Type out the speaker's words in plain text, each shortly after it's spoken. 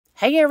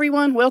Hey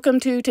everyone, welcome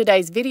to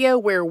today's video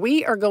where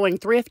we are going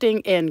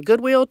thrifting in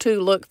Goodwill to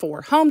look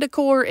for home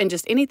decor and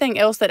just anything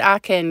else that I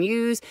can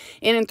use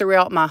in and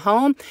throughout my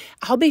home.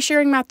 I'll be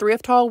sharing my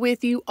thrift haul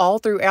with you all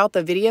throughout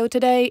the video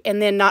today, and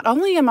then not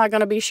only am I going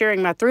to be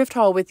sharing my thrift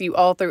haul with you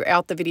all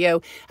throughout the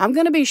video, I'm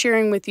going to be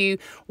sharing with you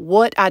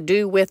what I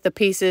do with the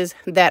pieces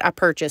that I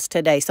purchased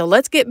today. So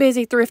let's get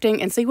busy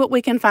thrifting and see what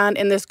we can find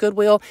in this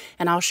Goodwill,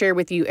 and I'll share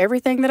with you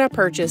everything that I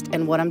purchased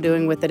and what I'm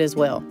doing with it as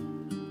well.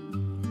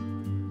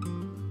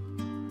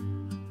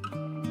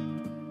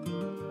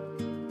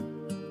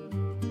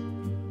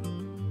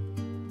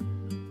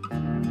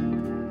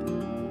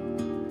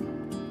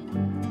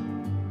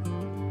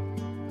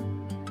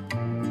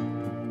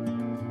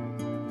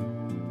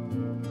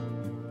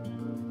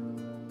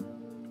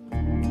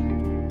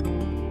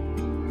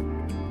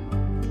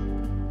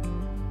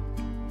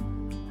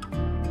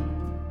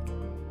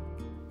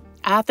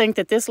 I think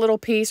that this little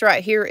piece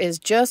right here is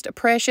just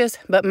precious,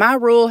 but my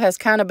rule has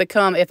kind of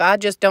become if I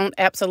just don't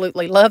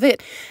absolutely love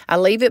it, I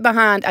leave it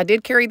behind. I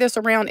did carry this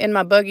around in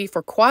my buggy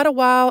for quite a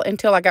while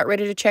until I got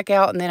ready to check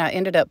out, and then I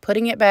ended up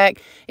putting it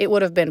back. It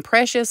would have been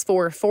precious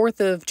for 4th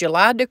of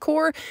July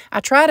decor. I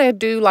try to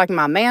do like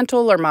my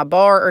mantle or my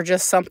bar or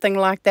just something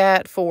like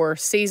that for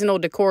seasonal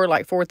decor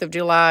like 4th of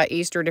July,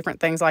 Easter, different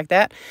things like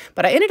that.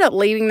 But I ended up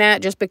leaving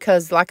that just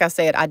because, like I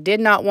said, I did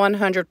not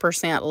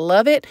 100%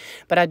 love it,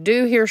 but I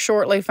do here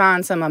shortly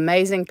find some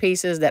amazing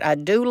pieces that I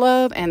do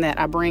love and that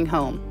I bring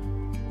home.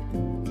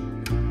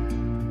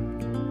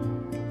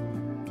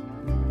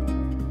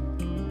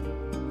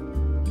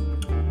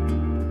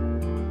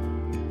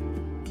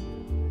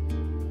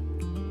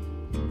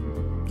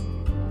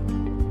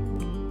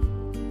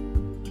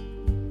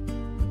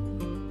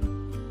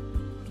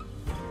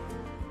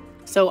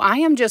 So I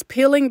am just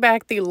peeling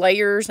back the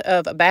layers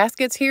of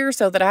baskets here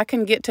so that I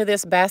can get to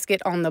this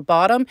basket on the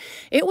bottom.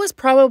 It was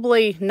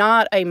probably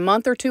not a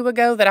month or two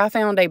ago that I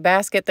found a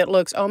basket that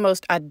looks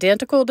almost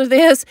identical to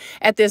this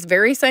at this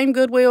very same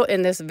Goodwill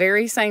in this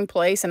very same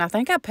place. And I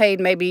think I paid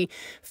maybe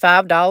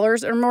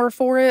 $5 or more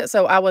for it.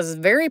 So I was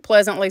very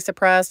pleasantly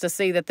surprised to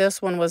see that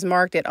this one was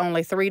marked at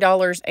only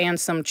 $3 and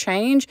some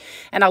change.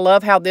 And I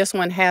love how this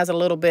one has a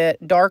little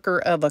bit darker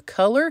of a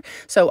color.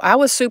 So I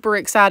was super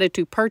excited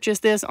to purchase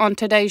this on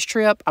today's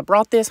trip. I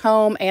brought this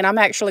home, and I'm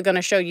actually going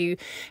to show you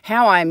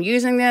how I'm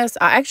using this.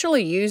 I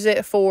actually use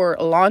it for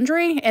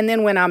laundry, and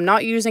then when I'm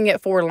not using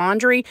it for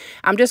laundry,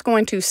 I'm just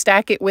going to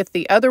stack it with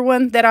the other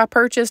one that I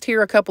purchased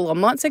here a couple of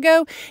months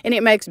ago, and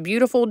it makes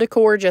beautiful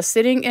decor just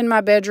sitting in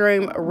my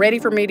bedroom, ready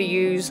for me to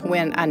use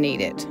when I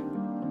need it.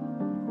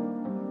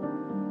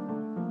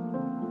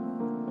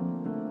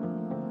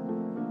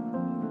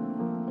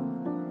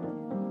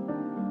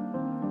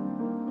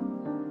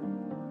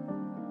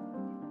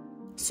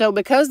 So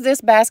because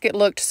this basket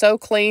looked so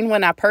clean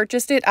when I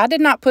purchased it, I did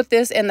not put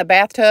this in the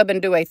bathtub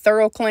and do a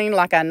thorough clean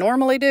like I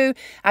normally do.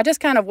 I just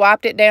kind of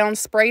wiped it down,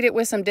 sprayed it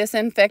with some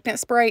disinfectant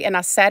spray, and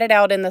I sat it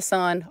out in the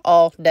sun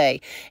all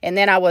day. And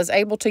then I was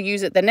able to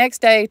use it the next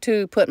day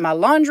to put my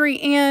laundry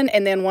in.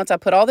 And then once I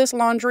put all this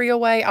laundry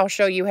away, I'll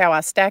show you how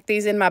I stack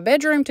these in my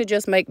bedroom to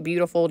just make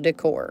beautiful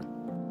decor.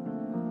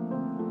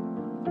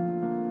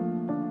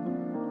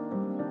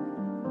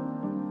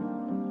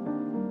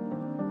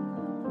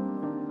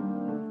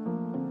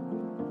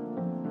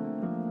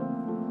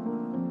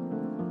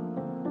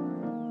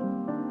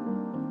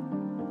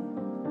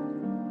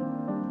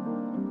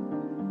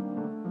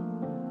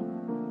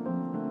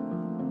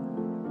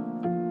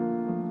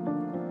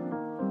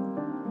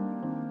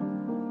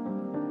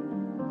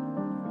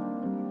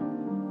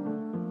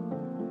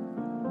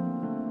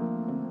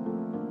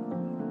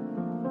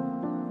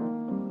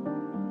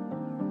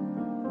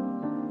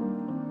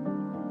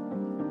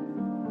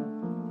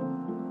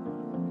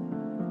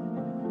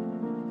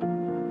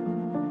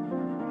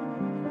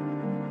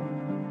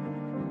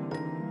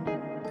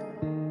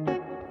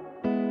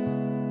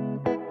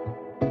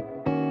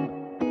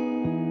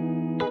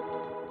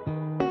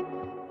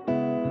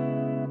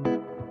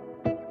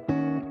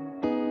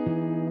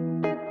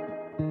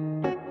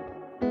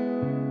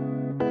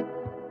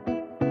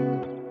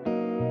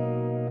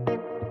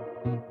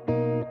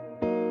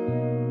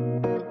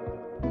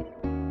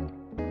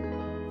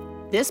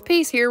 This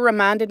piece here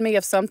reminded me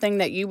of something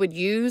that you would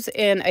use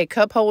in a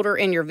cup holder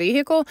in your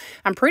vehicle.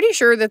 I'm pretty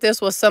sure that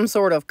this was some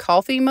sort of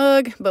coffee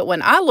mug, but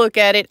when I look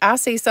at it, I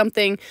see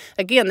something,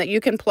 again, that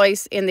you can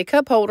place in the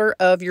cup holder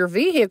of your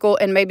vehicle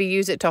and maybe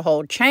use it to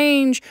hold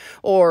change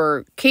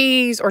or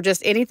keys or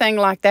just anything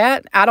like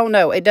that. I don't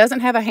know. It doesn't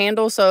have a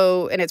handle,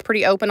 and it's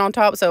pretty open on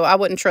top, so I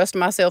wouldn't trust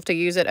myself to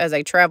use it as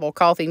a travel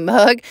coffee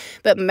mug,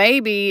 but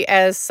maybe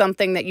as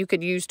something that you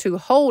could use to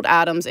hold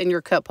items in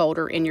your cup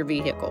holder in your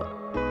vehicle.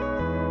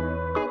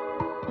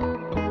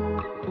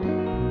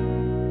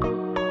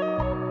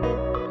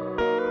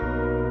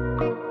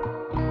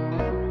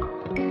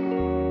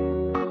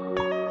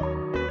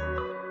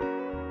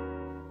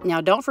 Now,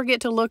 don't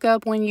forget to look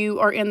up when you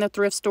are in the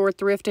thrift store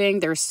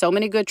thrifting. There's so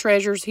many good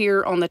treasures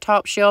here on the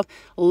top shelf.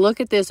 Look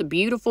at this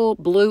beautiful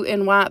blue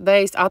and white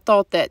vase. I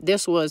thought that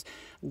this was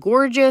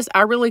gorgeous.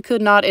 I really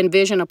could not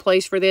envision a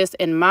place for this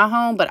in my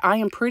home, but I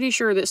am pretty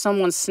sure that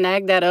someone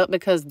snagged that up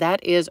because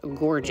that is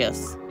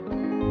gorgeous.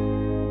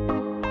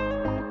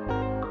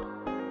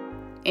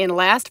 In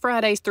last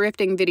Friday's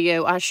thrifting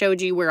video, I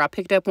showed you where I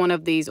picked up one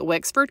of these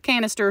Wexford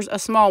canisters, a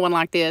small one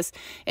like this.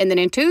 And then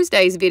in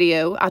Tuesday's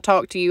video, I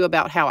talked to you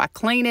about how I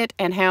clean it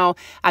and how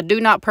I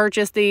do not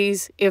purchase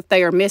these if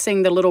they are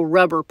missing the little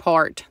rubber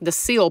part, the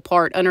seal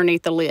part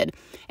underneath the lid.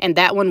 And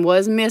that one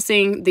was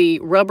missing the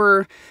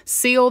rubber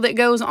seal that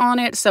goes on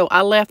it. So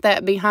I left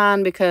that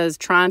behind because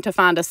trying to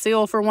find a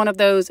seal for one of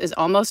those is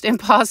almost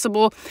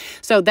impossible.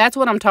 So that's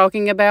what I'm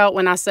talking about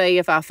when I say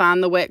if I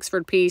find the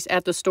Wexford piece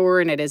at the store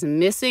and it is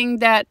missing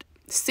that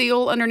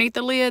seal underneath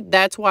the lid,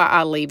 that's why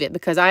I leave it,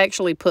 because I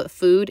actually put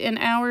food in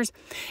ours.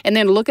 And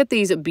then look at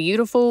these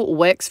beautiful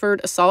Wexford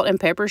salt and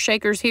pepper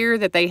shakers here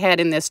that they had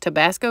in this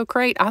Tabasco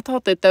crate. I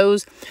thought that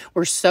those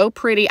were so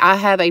pretty. I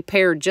have a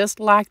pair just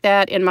like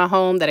that in my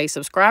home that a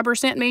subscriber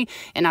sent me,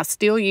 and I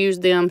still use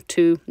them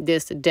to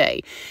this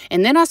day.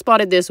 And then I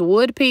spotted this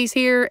wood piece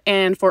here,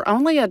 and for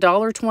only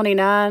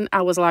 $1.29,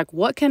 I was like,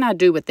 what can I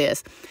do with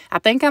this? I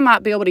think I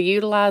might be able to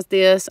utilize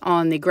this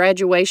on the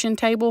graduation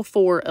table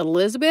for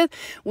Elizabeth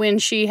when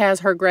she has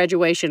her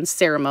graduation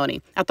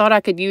ceremony. I thought I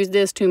could use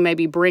this to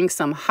maybe bring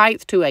some height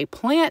to a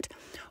plant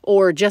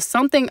or just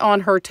something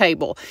on her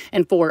table.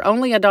 And for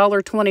only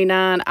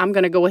 $1.29, I'm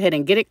going to go ahead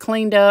and get it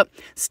cleaned up,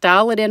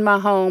 style it in my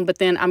home, but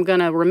then I'm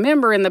going to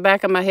remember in the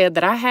back of my head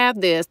that I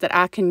have this that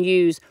I can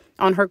use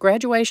on her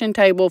graduation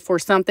table for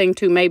something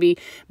to maybe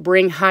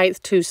bring height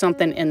to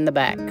something in the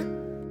back.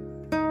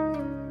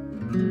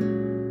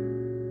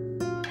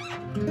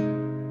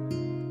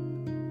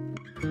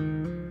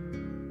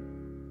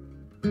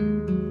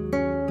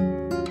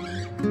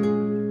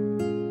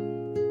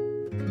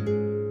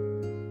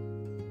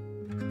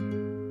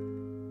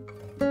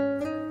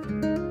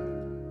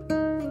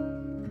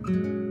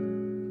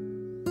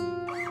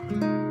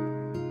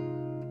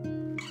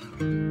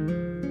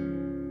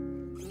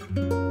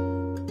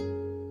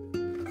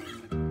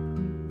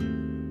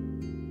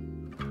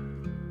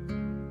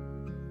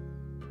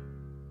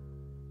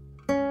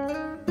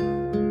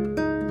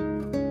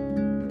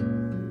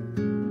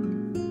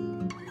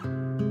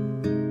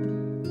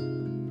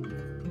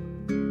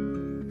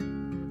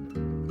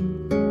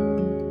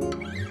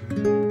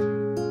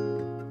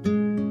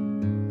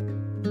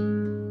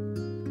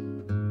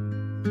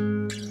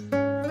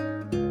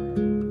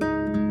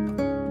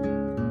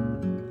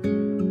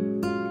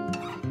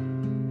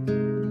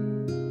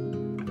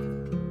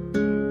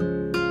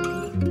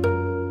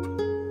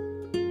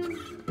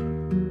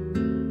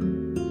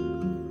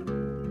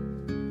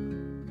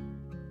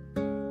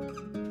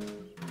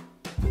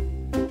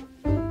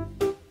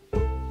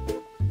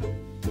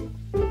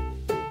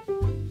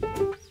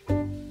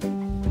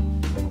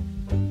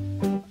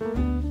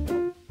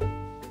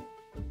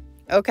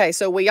 Okay,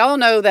 so we all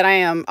know that I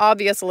am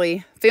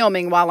obviously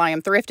filming while I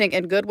am thrifting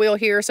in Goodwill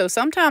here, so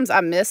sometimes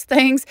I miss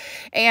things.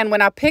 And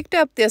when I picked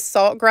up this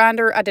salt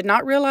grinder, I did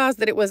not realize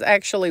that it was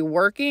actually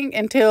working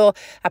until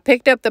I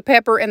picked up the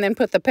pepper and then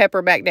put the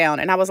pepper back down.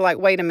 And I was like,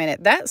 wait a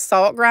minute, that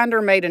salt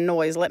grinder made a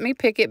noise. Let me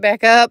pick it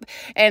back up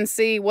and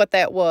see what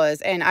that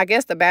was. And I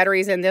guess the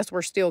batteries in this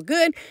were still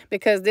good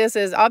because this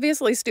is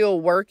obviously still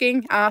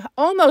working. I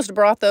almost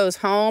brought those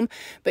home,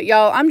 but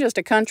y'all, I'm just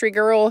a country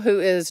girl who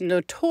is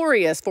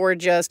notorious for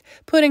just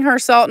putting her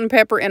salt and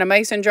pepper in a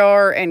mason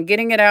jar and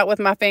getting it out with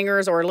my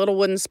fingers or a little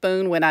wooden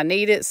spoon when I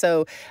need it.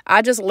 So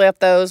I just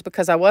left those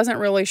because I wasn't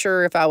really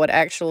sure if I would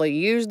actually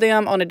use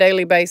them on a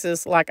daily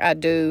basis like I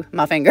do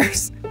my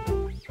fingers.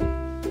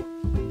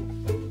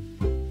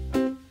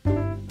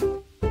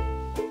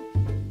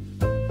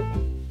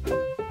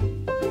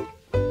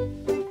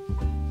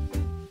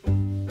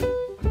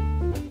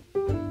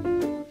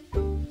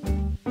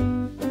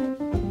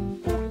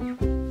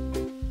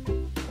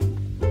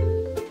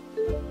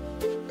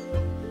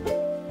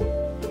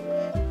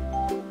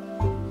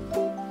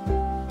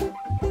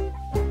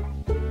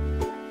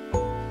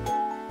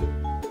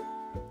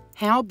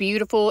 How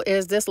beautiful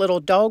is this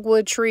little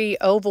dogwood tree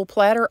oval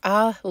platter?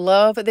 I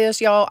love this,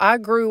 y'all. I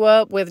grew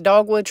up with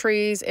dogwood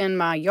trees in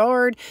my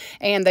yard,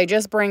 and they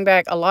just bring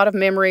back a lot of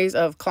memories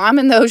of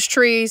climbing those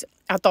trees.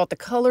 I thought the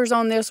colors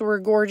on this were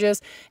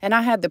gorgeous, and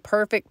I had the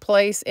perfect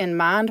place in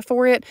mind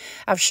for it.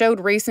 I've showed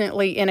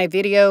recently in a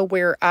video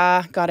where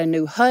I got a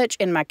new hutch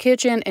in my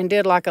kitchen and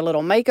did like a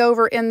little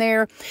makeover in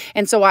there.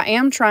 And so I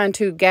am trying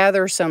to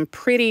gather some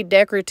pretty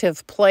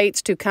decorative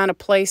plates to kind of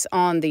place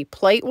on the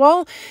plate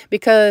wall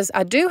because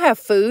I do have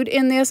food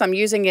in this. I'm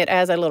using it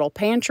as a little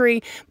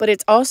pantry, but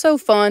it's also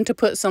fun to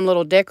put some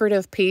little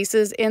decorative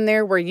pieces in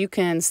there where you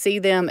can see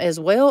them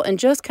as well and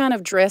just kind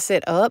of dress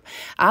it up.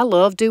 I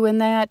love doing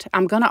that.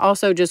 I'm going to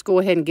also just go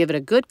ahead and give it a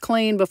good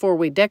clean before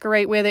we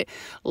decorate with it.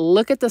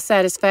 Look at the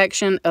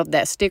satisfaction of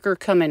that sticker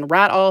coming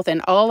right off,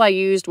 and all I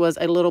used was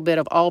a little bit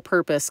of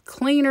all-purpose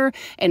cleaner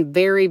and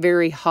very,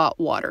 very hot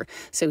water.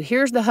 So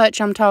here's the hutch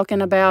I'm talking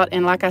about,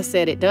 and like I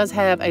said, it does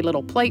have a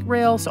little plate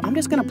rail, so I'm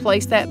just going to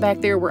place that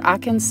back there where I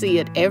can see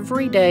it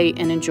every day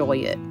and enjoy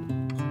it.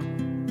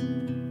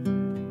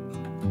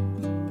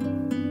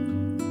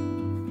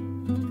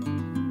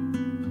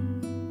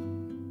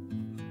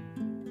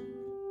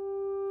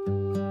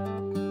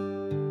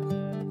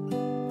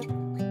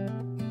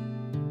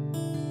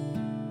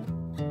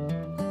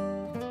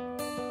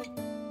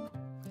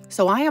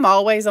 So I am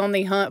always on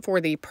the hunt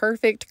for the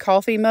perfect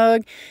coffee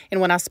mug.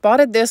 And when I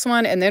spotted this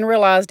one and then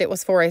realized it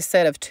was for a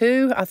set of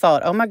 2, I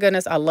thought, oh my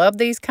goodness, I love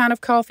these kind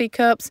of coffee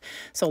cups.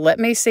 So let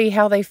me see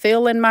how they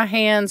feel in my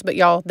hands. But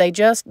y'all, they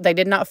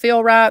did not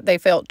feel right. They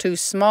felt too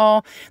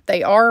small.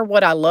 They are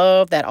what I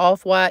love, that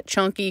off-white,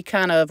 chunky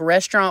kind of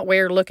restaurant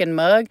wear looking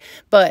mug.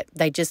 But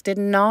they just did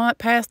not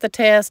pass the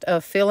test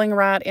of feeling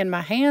right in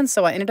my hands.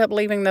 So I ended up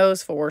leaving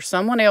those for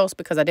someone else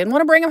because I didn't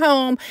want to bring them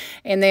home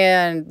and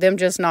then them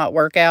just not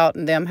work out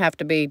and them have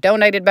to be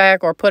donated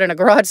back or put in a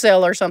garage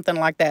sale or something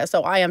like that.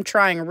 So I am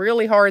trying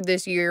really hard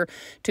this year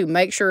to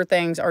make sure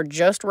things are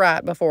just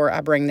right before I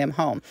bring them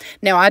home.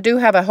 Now, I do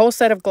have a whole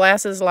set of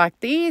glasses like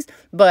these,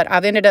 but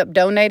I've ended up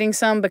donating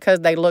some because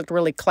they looked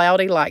really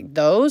cloudy like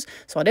those.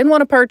 So I didn't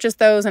want to purchase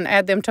those and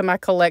add them to my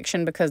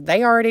collection because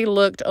they already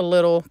looked a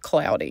little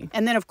cloudy.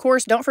 And then, of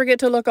course, don't forget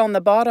to look on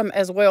the bottom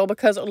as well,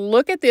 because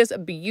look at this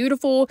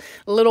beautiful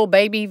little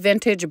baby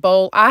vintage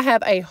bowl. I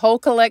have a whole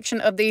collection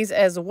of these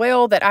as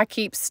well that I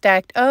keep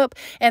stacked up,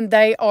 and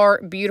they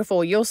are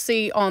beautiful. You'll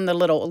see on the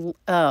little,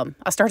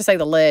 I started to say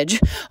the ledge,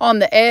 on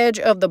the edge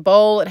of the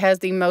bowl, it has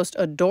the most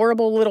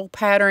adorable little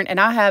pattern, and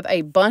I have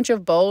a bunch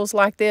of bowls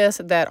like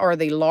this that are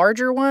the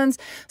larger ones,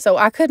 so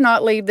I could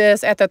not leave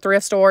this at the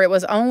thrift store. It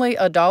was only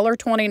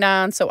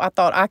 $1.29, so I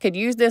thought I could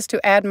use this to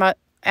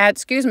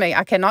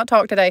I cannot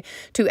talk today,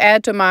 to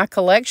add to my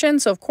collection.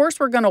 So of course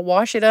we're going to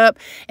wash it up.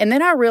 And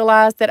then I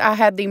realized that I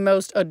had the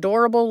most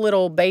adorable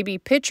little baby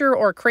pitcher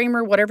or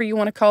creamer, whatever you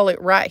want to call it,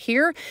 right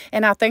here.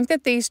 And I think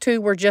that these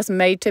two were just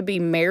made to be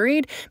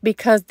married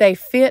because they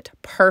fit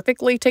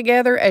perfectly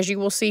together, as you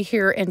will see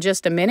here in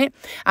just a minute.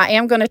 I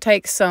am going to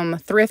take some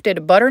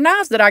thrifted butter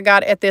knives that I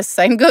got at this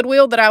same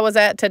Goodwill that I was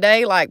at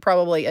today, like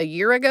probably a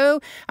year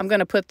ago. I'm going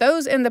to put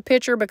those in the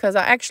pitcher because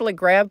I actually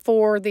grab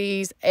for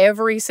these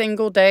every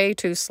single day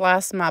to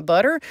slice my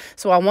butter.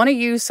 So I want to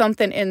use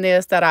something in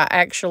this that I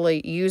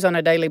actually use on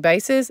a daily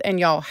basis. And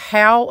y'all,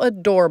 how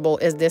adorable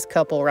is this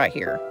couple right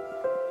here?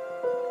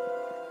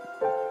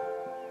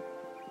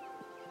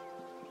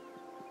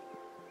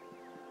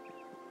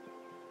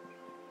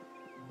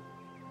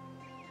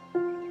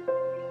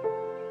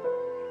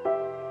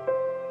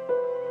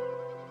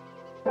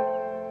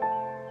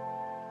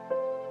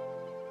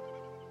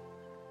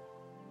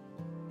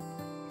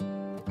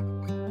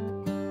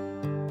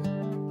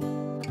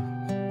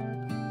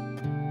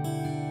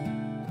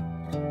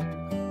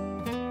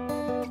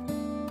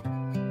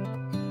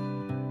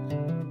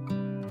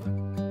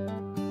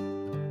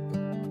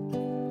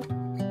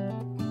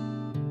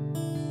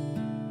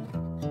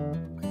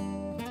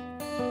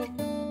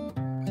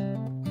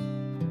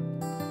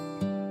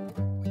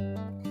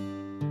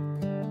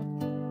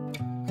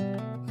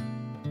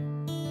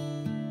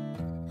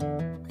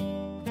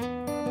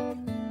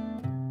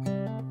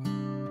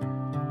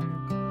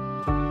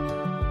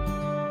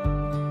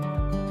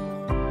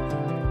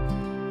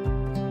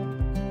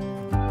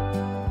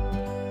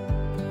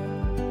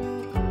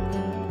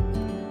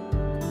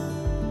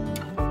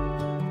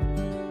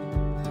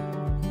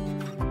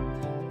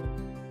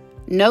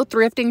 No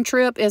thrifting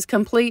trip is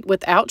complete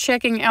without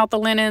checking out the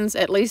linens,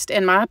 at least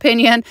in my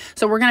opinion.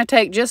 So we're going to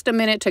take just a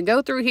minute to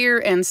go through here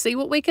and see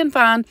what we can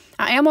find.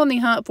 I am on the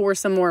hunt for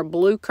some more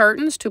blue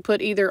curtains to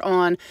put either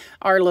on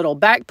our little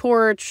back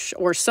porch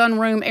or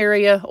sunroom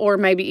area, or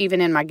maybe even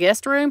in my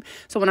guest room.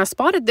 So when I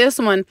spotted this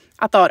one,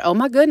 I thought, oh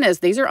my goodness,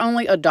 these are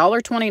only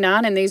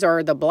 $1.29, and these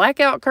are the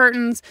blackout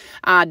curtains.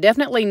 I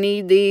definitely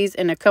need these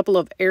in a couple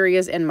of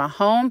areas in my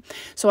home.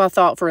 So I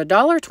thought for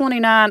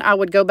 $1.29, I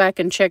would go back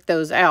and check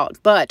those out.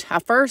 But I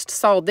first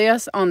saw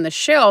this on the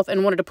shelf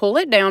and wanted to pull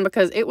it down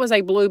because it was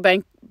a blue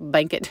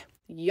blanket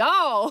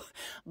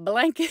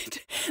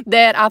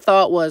that I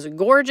thought was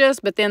gorgeous.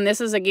 But then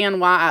this is again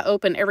why I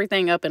open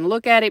everything up and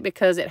look at it,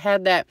 because it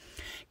had that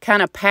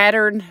kind of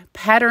patterned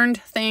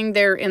thing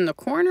there in the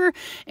corner,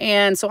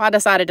 and so I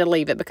decided to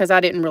leave it because I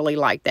didn't really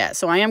like that.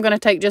 So I am going to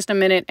take just a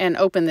minute and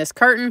open this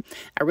curtain.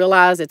 I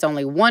realize it's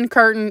only one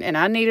curtain and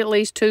I need at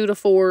least 2 to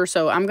 4,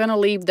 so I'm going to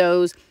leave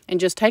those and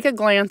just take a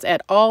glance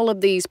at all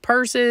of these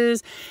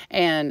purses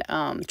and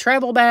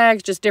travel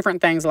bags, just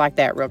different things like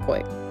that real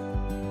quick.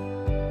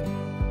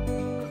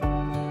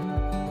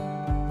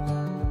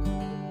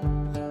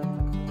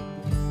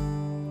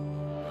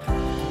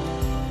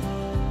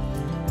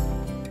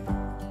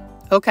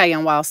 Okay,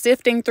 and while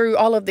sifting through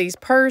all of these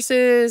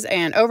purses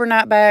and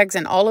overnight bags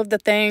and all of the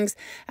things,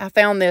 I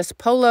found this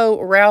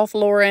Polo Ralph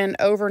Lauren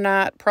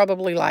overnight,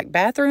 probably like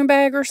bathroom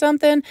bag or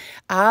something.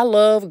 I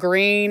love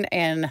green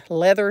and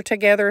leather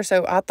together,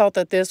 so I thought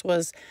that this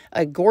was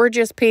a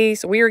gorgeous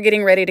piece. We are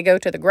getting ready to go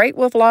to the Great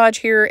Wolf Lodge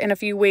here in a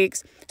few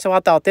weeks, so I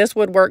thought this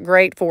would work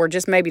great for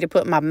just maybe to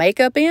put my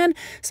makeup in.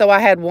 So I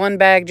had one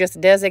bag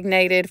just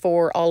designated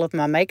for all of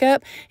my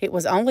makeup. It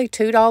was only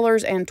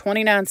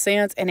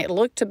 $2.29, and it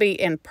looked to be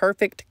in perfect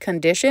perfect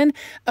condition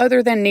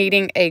other than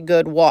needing a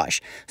good wash.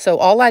 So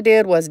all I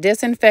did was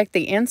disinfect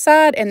the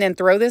inside and then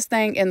throw this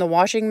thing in the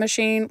washing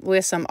machine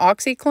with some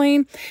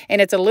OxiClean.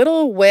 And it's a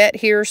little wet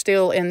here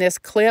still in this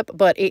clip,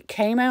 but it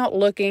came out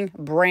looking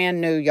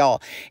brand new,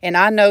 y'all. And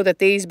I know that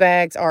these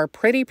bags are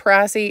pretty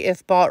pricey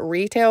if bought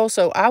retail,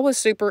 so I was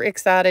super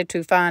excited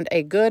to find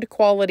a good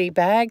quality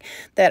bag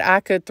that I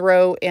could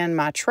throw in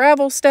my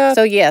travel stuff.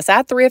 So yes,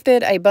 I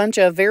thrifted a bunch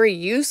of very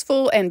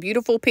useful and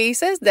beautiful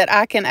pieces that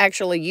I can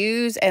actually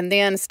use and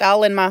then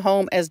style in my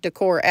home as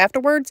decor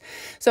afterwards.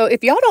 So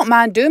if y'all don't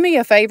mind, do me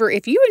a favor.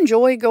 If you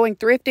enjoy going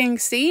thrifting,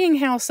 seeing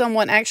how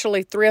someone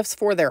actually thrifts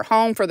for their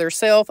home, for their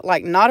self,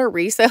 like not a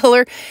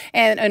reseller,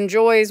 and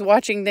enjoys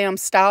watching them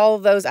style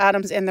those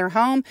items in their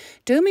home,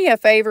 do me a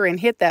favor and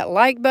hit that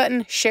like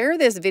button. Share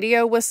this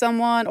video with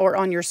someone or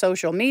on your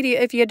social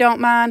media if you don't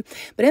mind.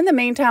 But in the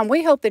meantime,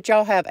 we hope that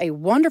y'all have a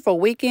wonderful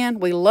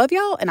weekend. We love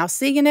y'all, and I'll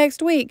see you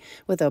next week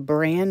with a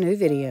brand new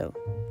video.